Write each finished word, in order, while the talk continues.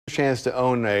Chance to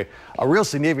own a real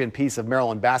significant piece of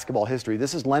Maryland basketball history.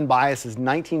 This is Len Bias's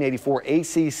 1984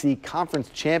 ACC Conference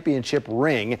Championship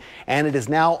ring, and it is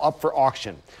now up for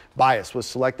auction. Bias was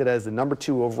selected as the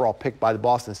 #2 overall pick by the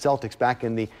Boston Celtics back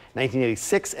in the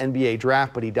 1986 NBA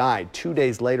draft, but he died 2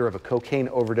 days later of a cocaine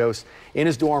overdose in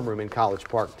his dorm room in College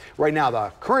Park. Right now,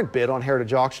 the current bid on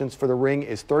Heritage Auctions for the ring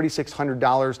is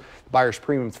 $3,600. The buyer's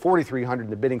premium is $4,300, and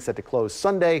the bidding set to close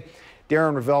Sunday.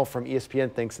 Darren Ravel from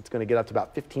ESPN thinks it's going to get up to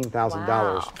about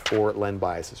 $15,000 for Len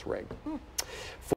Bias's ring.